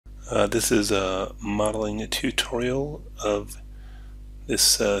This is a modeling tutorial of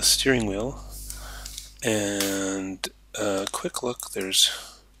this steering wheel, and a quick look, there's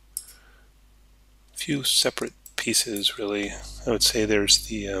a few separate pieces really. I would say there's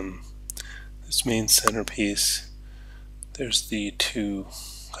the this main centerpiece, there's the two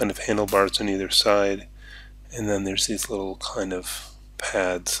kind of handlebars on either side, and then there's these little kind of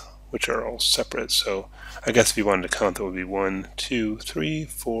pads which are all separate. So I guess if you wanted to count, that would be 1, 2, 3,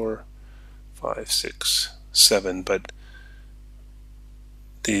 4, 5, 6, 7, but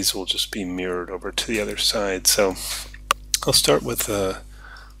these will just be mirrored over to the other side. So I'll start with the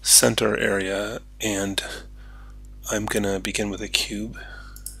center area, and I'm going to begin with a cube,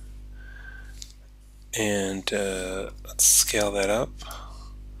 and let's scale that up.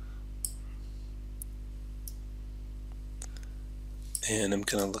 And I'm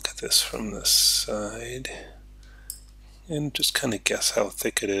going to look at this from this side and just kind of guess how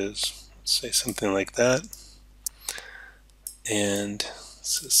thick it is. Let's say something like that. And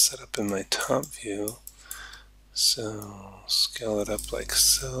this is set up in my top view. So scale it up like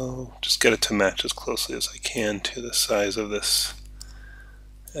so. Just get it to match as closely as I can to the size of this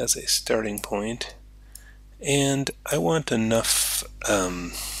as a starting point. And I want enough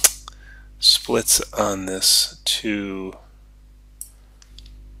splits on this to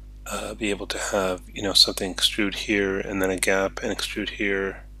be able to have, something extrude here, and then a gap, and extrude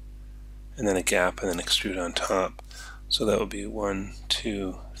here, and then a gap, and then extrude on top. So that would be 1,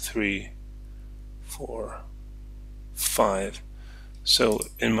 2, 3, 4, 5. So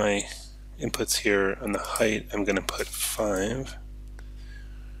in my inputs here on the height, I'm going to put 5.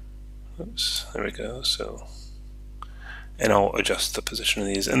 Oops, there we go. So, and I'll adjust the position of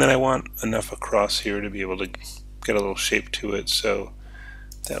these, and then I want enough across here to be able to get a little shape to it. So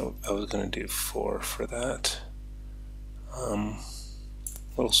that I was going to do 4 for that. A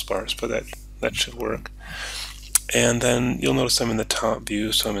little sparse, but that should work. And then you'll notice I'm in the top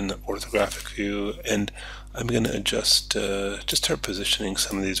view, so I'm in the orthographic view, and I'm going to adjust, just start positioning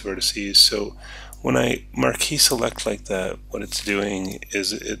some of these vertices. So when I marquee select like that, what it's doing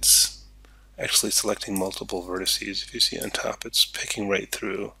is it's actually selecting multiple vertices. If you see on top, it's picking right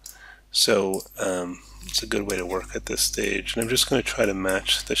through. So it's a good way to work at this stage. And I'm just going to try to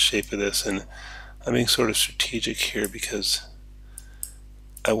match the shape of this, and I'm being sort of strategic here because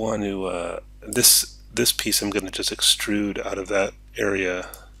I want to, this piece I'm going to just extrude out of that area.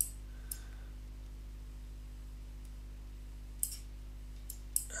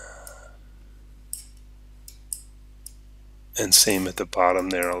 And same at the bottom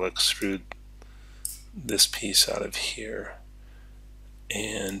there, I'll extrude this piece out of here.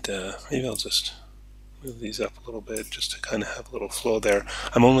 And maybe I'll just move these up a little bit just to kind of have a little flow there.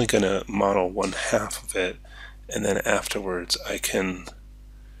 I'm only going to model 1/2 of it, and then afterwards I can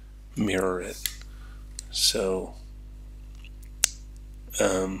mirror it. So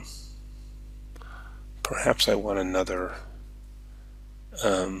perhaps I want another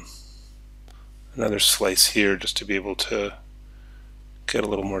slice here just to be able to get a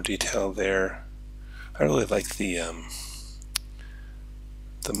little more detail there. I really like the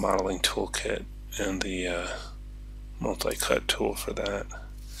modeling toolkit and the multi-cut tool for that.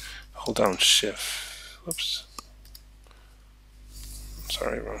 Hold down shift. Whoops.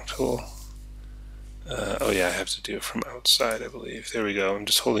 Sorry, wrong tool. Oh yeah, I have to do it from outside, I believe. There we go. I'm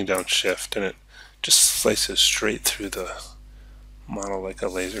just holding down shift, and it just slices straight through the model like a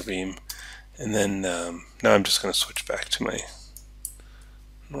laser beam. And then now I'm just going to switch back to my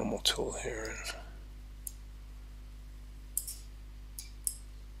normal tool here and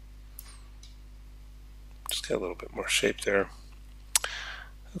just get a little bit more shape there.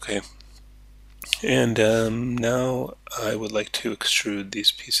 Okay, and now I would like to extrude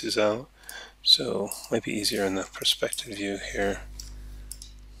these pieces out, so it might be easier in the perspective view here.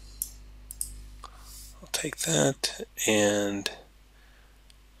 I'll take that, and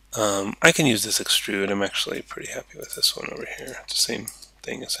I can use this extrude. I'm actually pretty happy with this one over here. It's the same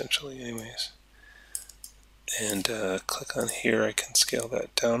thing essentially anyways. And click on here, I can scale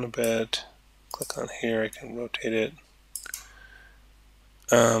that down a bit. Click on here, I can rotate it.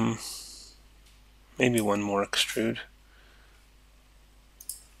 Maybe one more extrude.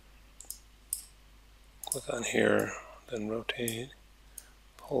 Click on here, then rotate.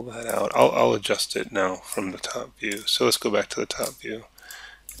 Pull that out. I'll adjust it now from the top view. So let's go back to the top view.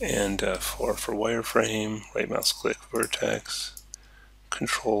 And for wireframe, right mouse click vertex,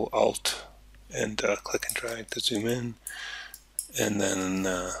 Control Alt, and click and drag to zoom in, and then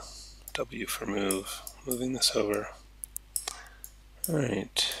W for move, moving this over.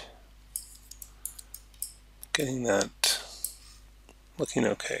 Alright, getting that looking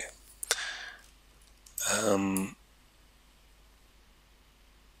okay.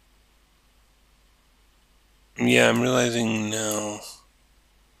 Yeah, I'm realizing now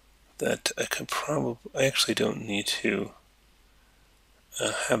that I actually don't need to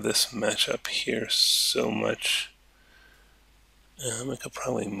have this match up here so much. I could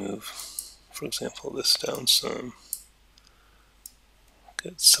probably move, for example, this down some,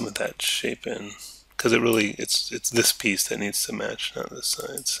 get some of that shape in, because it's this piece that needs to match, not this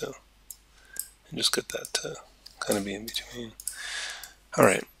side. So, and just get that to kind of be in between. All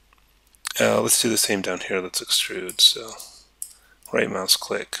right, let's do the same down here. Let's extrude. So, right mouse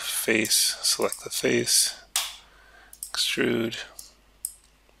click, face, select the face, extrude,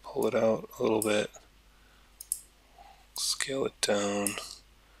 pull it out a little bit, scale it down,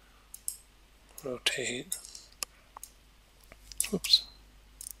 rotate. Oops.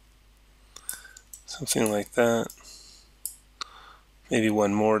 Something like that. Maybe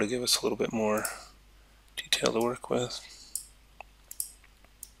one more to give us a little bit more detail to work with.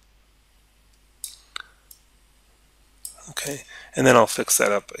 Okay, and then I'll fix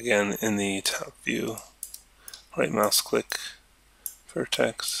that up again in the top view. Right mouse click,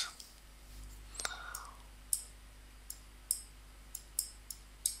 vertex.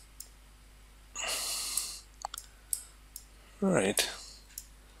 Alright,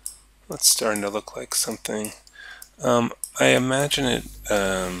 that's starting to look like something. I imagine it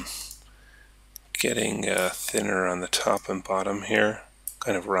getting thinner on the top and bottom here,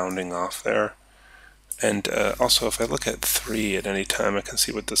 kind of rounding off there. And also, if I look at 3 at any time, I can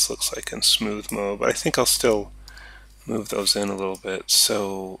see what this looks like in smooth mode, but I think I'll still move those in a little bit.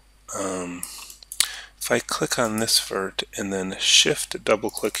 So if I click on this vert and then shift double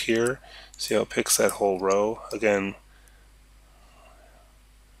click here, see how it picks that whole row? Again,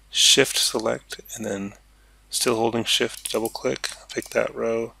 shift select and then still holding shift double click, pick that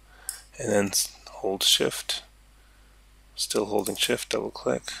row, and then hold shift, still holding shift double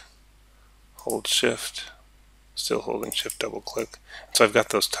click, hold shift, still holding shift double click. So I've got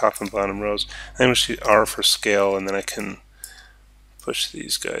those top and bottom rows. I'm going to R for scale, and then I can push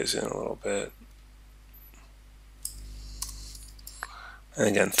these guys in a little bit. And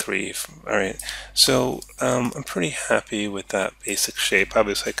again 3. Alright, so I'm pretty happy with that basic shape.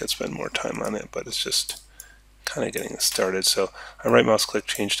 Obviously I could spend more time on it, but it's just kind of getting started. So I right mouse click,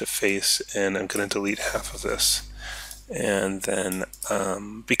 change to face, and I'm going to delete half of this. And then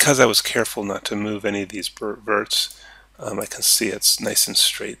because I was careful not to move any of these verts, I can see it's nice and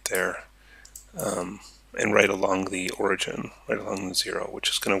straight there, and right along the origin, right along the 0, which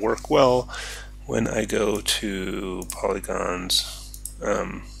is going to work well when I go to polygons,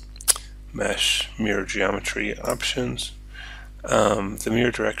 mesh, mirror geometry options. The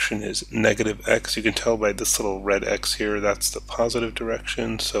mirror direction is -x. You can tell by this little red X here, that's the positive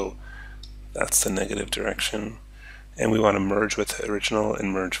direction, so that's the negative direction. And we want to merge with the original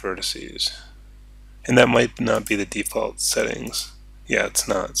and merge vertices. And that might not be the default settings. Yeah, it's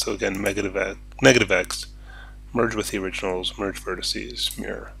not. So again, -x, merge with the originals, merge vertices,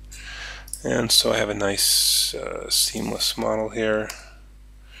 mirror. And so I have a nice seamless model here.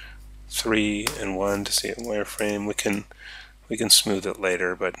 3 and 1 to see it in wireframe. We can smooth it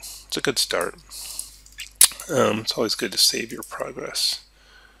later, but it's a good start. It's always good to save your progress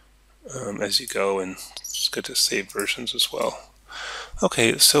as you go, and it's good to save versions as well.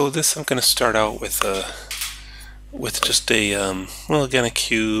 Okay, so this I'm going to start out with just a well, again, a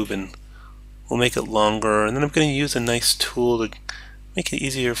cube, and we'll make it longer, and then I'm going to use a nice tool to make it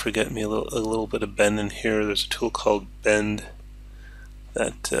easier for getting me a little bit of bend in here. There's a tool called Bend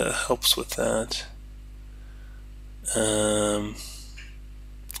that helps with that. And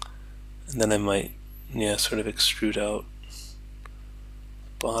then I might, sort of extrude out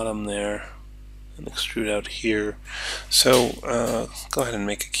bottom there and extrude out here. So go ahead and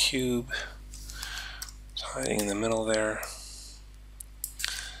make a cube. It's hiding in the middle there.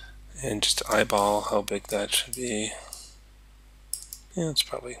 And just eyeball how big that should be. Yeah, it's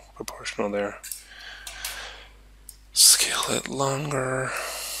probably proportional there. Scale it longer.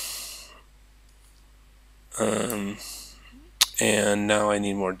 And now I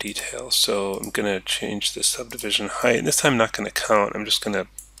need more detail, so I'm going to change the subdivision height. This time I'm not going to count, I'm just going to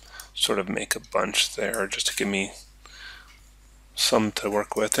sort of make a bunch there just to give me some to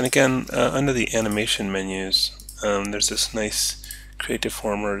work with. And again, under the animation menus, there's this nice create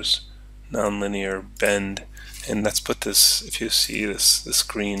deformers, nonlinear, bend, and let's put this, if you see this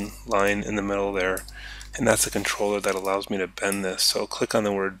green line in the middle there, and that's a controller that allows me to bend this. So click on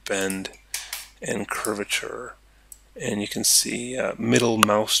the word bend and curvature, and you can see middle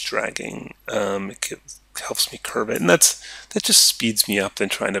mouse dragging. It can helps me curve it, and that just speeds me up than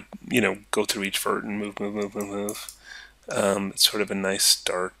trying to, you know, go through each vert and move. It's sort of a nice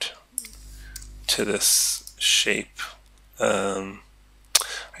start to this shape. I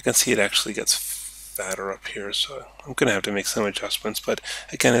can see it actually gets fatter up here, so I'm going to have to make some adjustments. But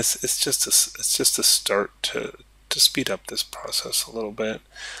again, it's just a start to speed up this process a little bit.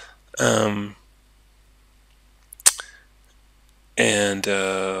 And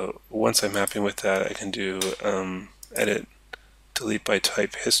once I'm happy with that, I can do edit, delete by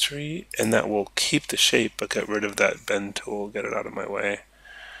type history, and that will keep the shape but get rid of that bend tool, get it out of my way.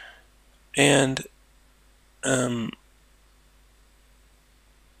 And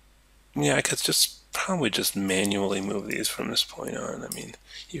yeah, I could probably just manually move these from this point on. I mean,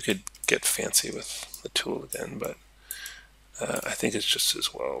 you could get fancy with the tool again, but I think it's just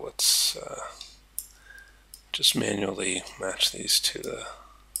as well. Let's just manually match these to the...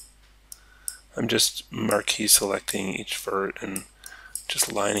 I'm just marquee selecting each vert and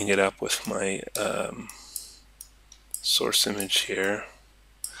just lining it up with my source image here.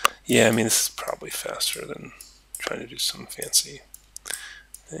 Yeah, I mean, this is probably faster than trying to do some fancy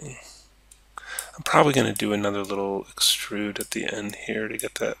thing. I'm probably going to do another little extrude at the end here to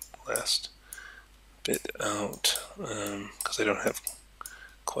get that last bit out, because I don't have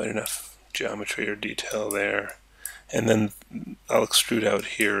quite enough geometry or detail there. And then I'll extrude out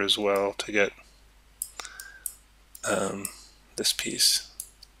here as well to get this piece.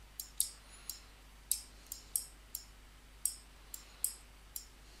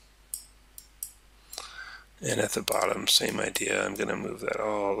 And at the bottom, same idea. I'm going to move that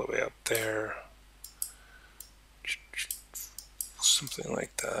all the way up there. Something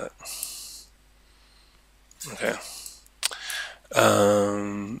like that. Okay.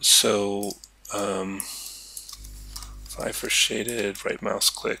 Apply for shaded, right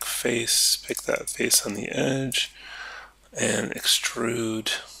mouse click face, pick that face on the edge, and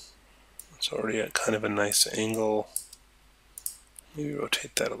extrude. It's already at kind of a nice angle. Maybe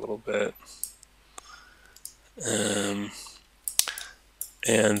rotate that a little bit.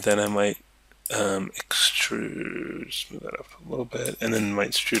 And then I might extrude, just move that up a little bit, and then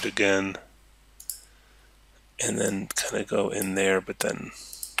might extrude again, and then kind of go in there, but then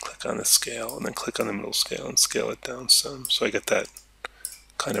click on the scale, and then click on the middle scale and scale it down some. So I get that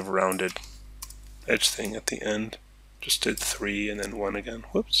kind of rounded edge thing at the end. Just did 3 and then 1 again.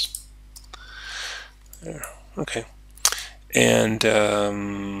 Whoops. There. Okay. And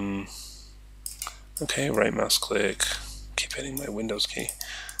okay, right mouse click, keep hitting my Windows key.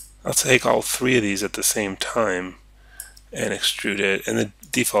 I'll take all 3 of these at the same time and extrude it. And the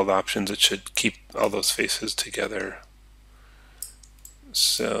default options, it should keep all those faces together.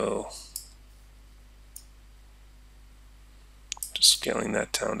 So just scaling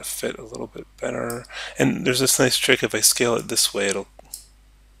that down to fit a little bit better. And there's this nice trick, if I scale it this way,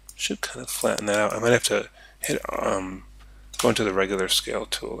 should kind of flatten that out. I might have to hit go into the regular scale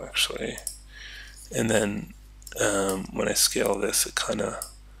tool actually, and then when I scale this, it kind of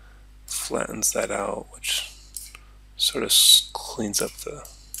flattens that out, which sort of cleans up the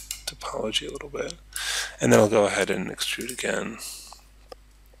topology a little bit. And then I'll go ahead and extrude again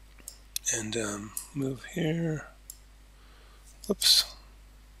and move here. Whoops,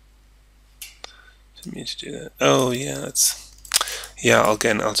 didn't mean to do that. Oh yeah, I'll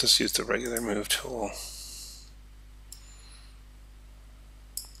just use the regular move tool.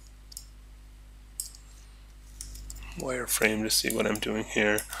 Wireframe to see what I'm doing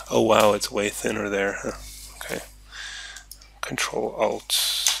here. Oh wow, it's way thinner there. Huh. Okay. Control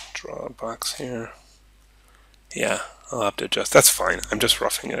Alt, draw a box here. Yeah, I'll have to adjust. That's fine. I'm just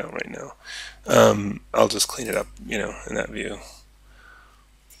roughing it out right now. I'll just clean it up, you know, in that view.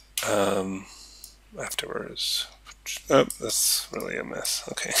 Afterwards. Oh, that's really a mess.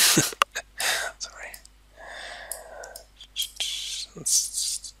 Okay. Sorry.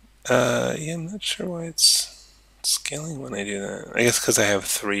 Yeah, I'm not sure why it's scaling when I do that. I guess because I have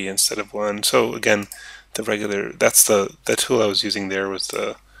 3 instead of 1. So again, the regular, that's the tool I was using there was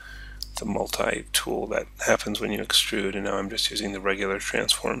the multi-tool that happens when you extrude, and now I'm just using the regular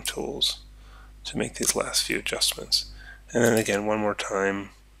transform tools to make these last few adjustments. And then again, one more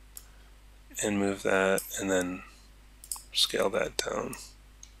time, and move that, and then scale that down.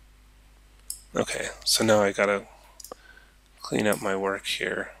 Okay, so now I gotta clean up my work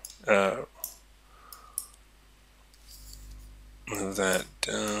here. Move that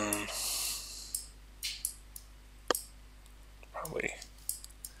down. Probably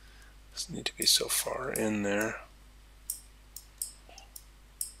doesn't need to be so far in there.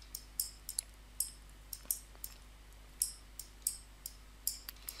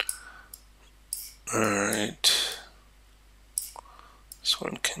 Alright.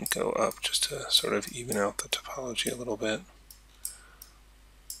 can go up just to sort of even out the topology a little bit.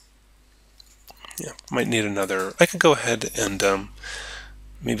 Yeah, might need another. I could go ahead and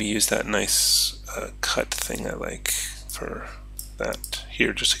maybe use that nice cut thing I like for that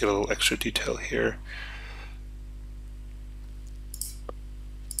here, just to get a little extra detail here.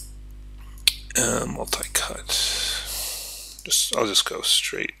 Multi-cut. I'll just go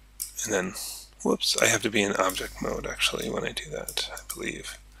straight, and then, whoops, I have to be in object mode actually when I do that, I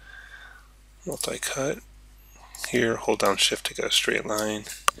believe. Multi-cut. Here, hold down Shift to get a straight line,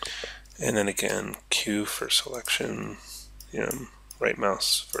 and then again Q for selection, right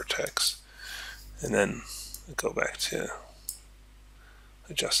mouse vertex, and then go back to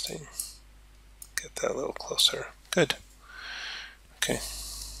adjusting. Get that a little closer. Good. Okay.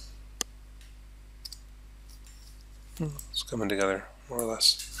 It's coming together more or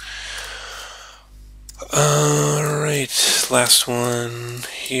less. Alright, last one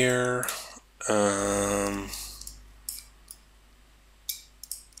here.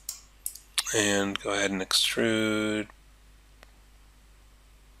 And go ahead and extrude.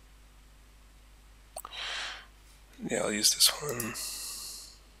 Yeah, I'll use this one.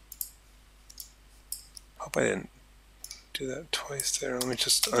 Hope I didn't do that twice there. Let me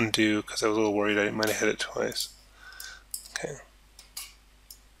just undo, because I was a little worried I might have hit it twice. Okay.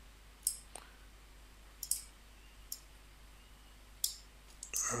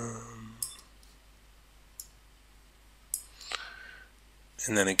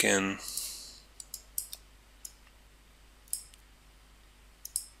 And then again,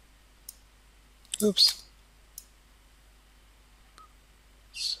 oops,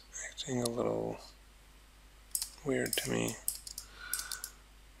 it's acting a little weird to me.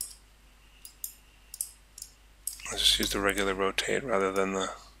 I'll just use the regular rotate rather than the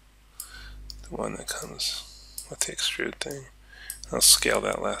one that comes with the extrude thing. I'll scale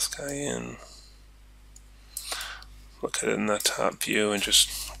that last guy in. Look at it in the top view and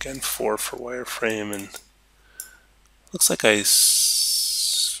just, again, 4 for wireframe, and looks like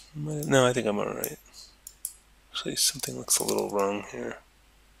no, I think I'm alright. Actually, something looks a little wrong here.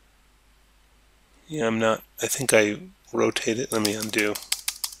 Yeah, I'm not. I think I rotated. Let me undo.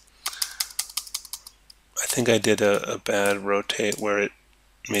 I think I did a bad rotate where it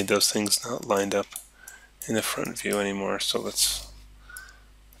made those things not lined up in the front view anymore. So let's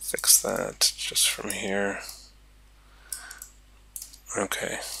fix that just from here.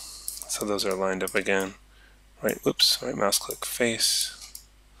 Okay, so those are lined up again. Right, whoops, right mouse click face,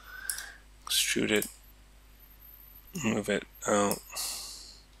 extrude it, move it out.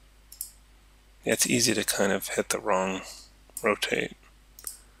 Yeah, it's easy to kind of hit the wrong rotate.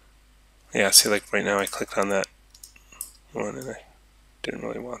 Yeah, see, like right now I clicked on that one and I didn't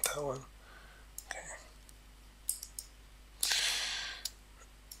really want that one. Okay.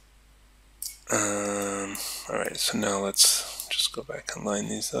 Alright, so now let's just go back and line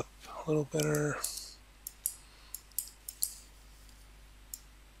these up a little better.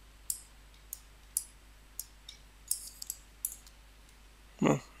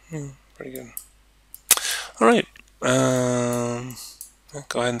 Well, yeah, pretty good. Alright,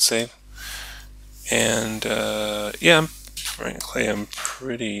 go ahead and save. And yeah, frankly, I'm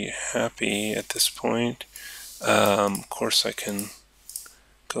pretty happy at this point. Of course, I can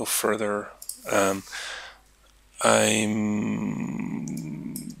go further. I'm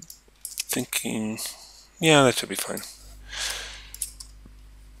thinking, yeah, that should be fine.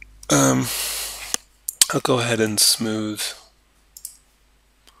 I'll go ahead and smooth.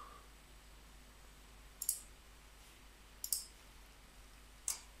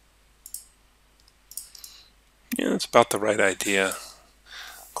 Yeah, that's about the right idea.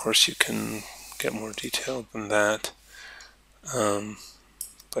 Of course, you can get more detailed than that.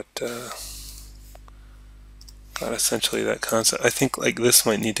 But got essentially that concept. I think like this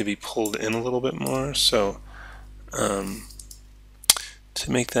might need to be pulled in a little bit more. So to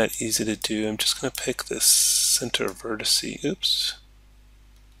make that easy to do, I'm just going to pick this center vertice. Oops.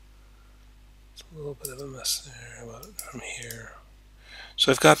 It's a little bit of a mess there about from here.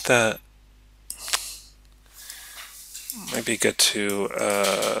 So I've got that. Might be good to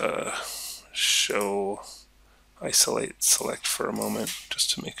show, isolate, select for a moment,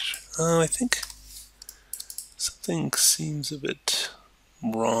 just to make sure. I think something seems a bit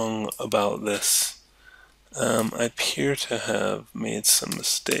wrong about this. I appear to have made some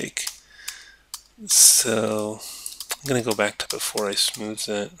mistake. So I'm going to go back to before I smooth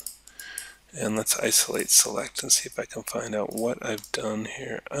it. And let's isolate, select, and see if I can find out what I've done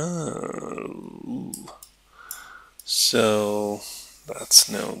here. Oh. So that's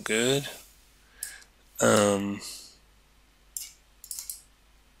no good.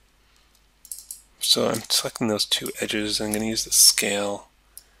 So I'm selecting those two edges. I'm going to use the scale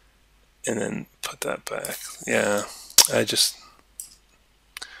and then put that back. Yeah, I just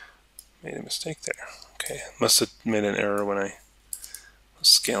made a mistake there. Okay, must have made an error when I was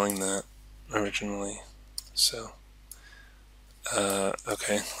scaling that originally. So,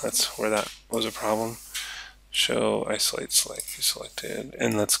 okay, that's where that was a problem. Show, isolate, select, you selected,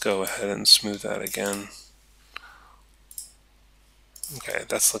 and let's go ahead and smooth that again. Okay,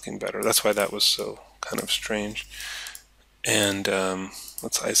 that's looking better. That's why that was so kind of strange. And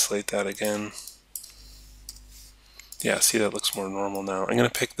let's isolate that again. Yeah, see, that looks more normal now. I'm going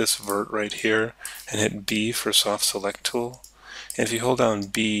to pick this vert right here and hit B for soft select tool. And if you hold down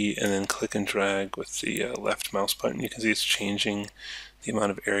B and then click and drag with the left mouse button, you can see it's changing the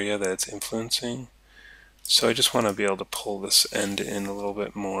amount of area that it's influencing. So I just want to be able to pull this end in a little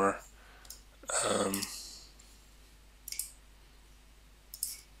bit more.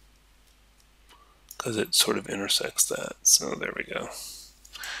 Because it sort of intersects that. So there we go.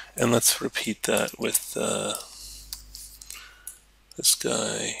 And let's repeat that with this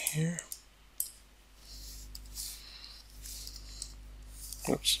guy here.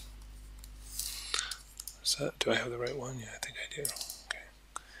 Oops. Is that, do I have the right one? Yeah, I think I do. Okay.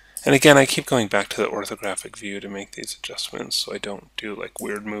 And again, I keep going back to the orthographic view to make these adjustments so I don't do like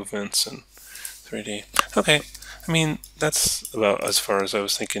weird movements in 3D. Okay, I mean, that's about as far as I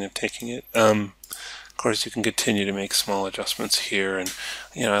was thinking of taking it. Of course, you can continue to make small adjustments here, and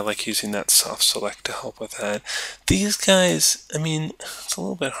I like using that soft select to help with that. These guys, I mean, it's a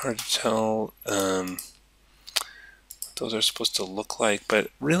little bit hard to tell what those are supposed to look like, but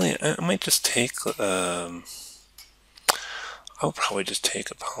really, I might just take, I'll probably just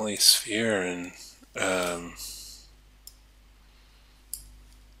take a polysphere and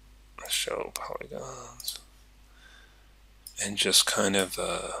show polygons, and just kind of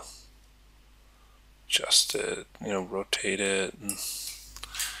adjust it, rotate it, and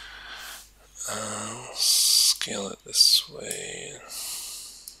scale it this way.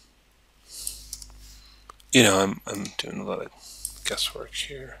 I'm doing a lot of guesswork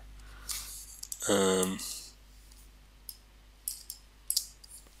here. What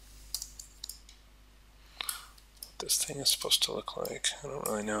this thing is supposed to look like, I don't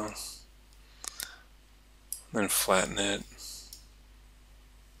really know. Then flatten it.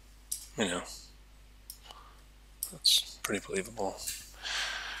 That's pretty believable.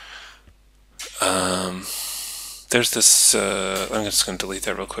 There's this, I'm just going to delete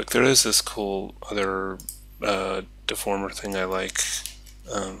that real quick. There is this cool other deformer thing I like.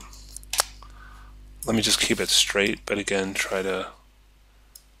 Let me just keep it straight, but again,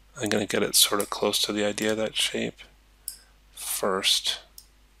 I'm going to get it sort of close to the idea of that shape first.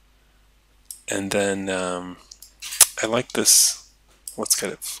 And then I like this, let's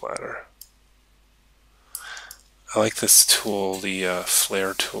get it flatter. I like this tool, the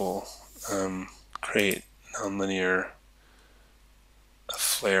flare tool, create nonlinear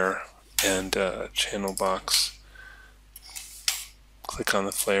flare and channel box. Click on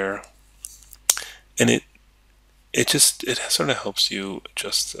the flare, and it sort of helps you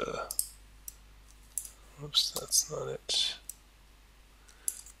adjust the, oops, that's not it.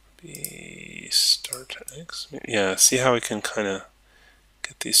 Be start X. Yeah, see how we can kind of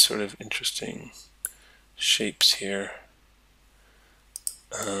get these sort of interesting shapes here.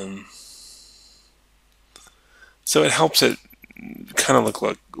 So it helps it kind of look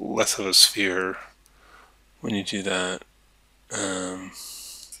like less of a sphere when you do that.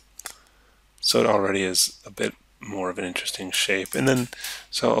 So it already is a bit more of an interesting shape. And then,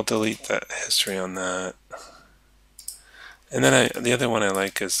 so I'll delete that history on that. And then the other one I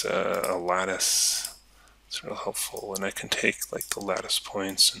like is a lattice. It's real helpful, and I can take like the lattice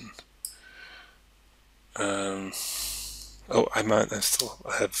points and I still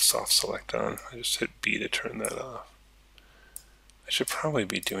have soft select on. I just hit B to turn that off. I should probably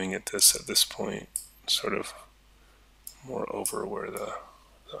be doing it at this point, sort of more over where the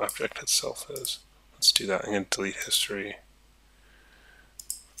object itself is. Let's do that. I'm going to delete history.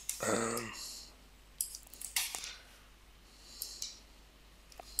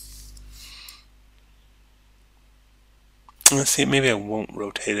 Let's see, maybe I won't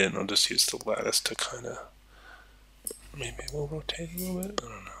rotate it and I'll just use the lattice to kind of, maybe I will rotate a little bit, I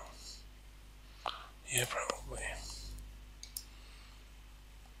don't know. Yeah, probably.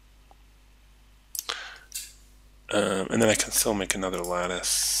 And then I can still make another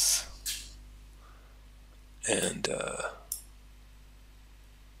lattice and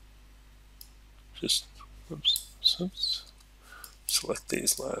just select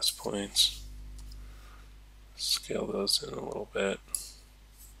these lattice points, scale those in a little bit.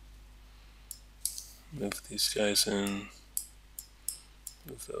 Move these guys in,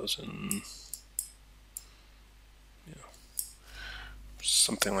 move those in,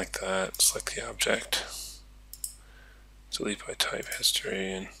 something like that. Select the object, delete by type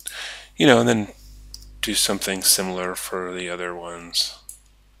history, and and then do something similar for the other ones.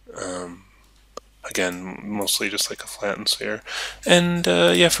 Again, mostly just like a flattened sphere. And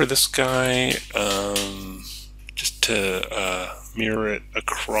yeah, for this guy, just to mirror it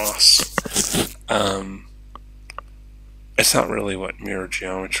across, it's not really what mirror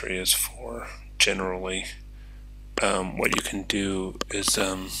geometry is for generally. What you can do is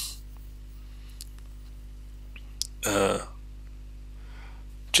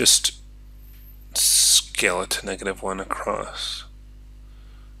just scale it to -1 across.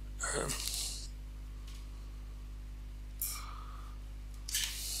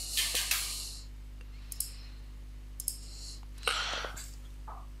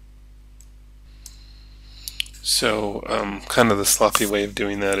 So kind of the sloppy way of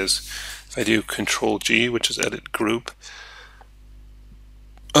doing that is if I do Control G, which is edit group,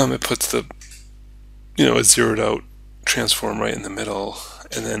 it puts the a zeroed out transform right in the middle,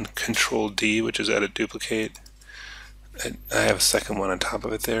 and then Control D, which is edit duplicate. I have a second one on top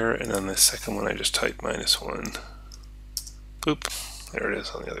of it there, and on the second one I just type -1. Boop, there it is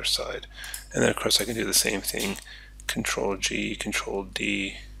on the other side. And then of course I can do the same thing, Control G, Control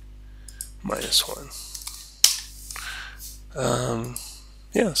D, -1.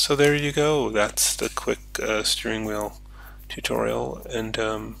 Yeah, so there you go. That's the quick steering wheel tutorial, and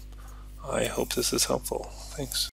I hope this is helpful. Thanks.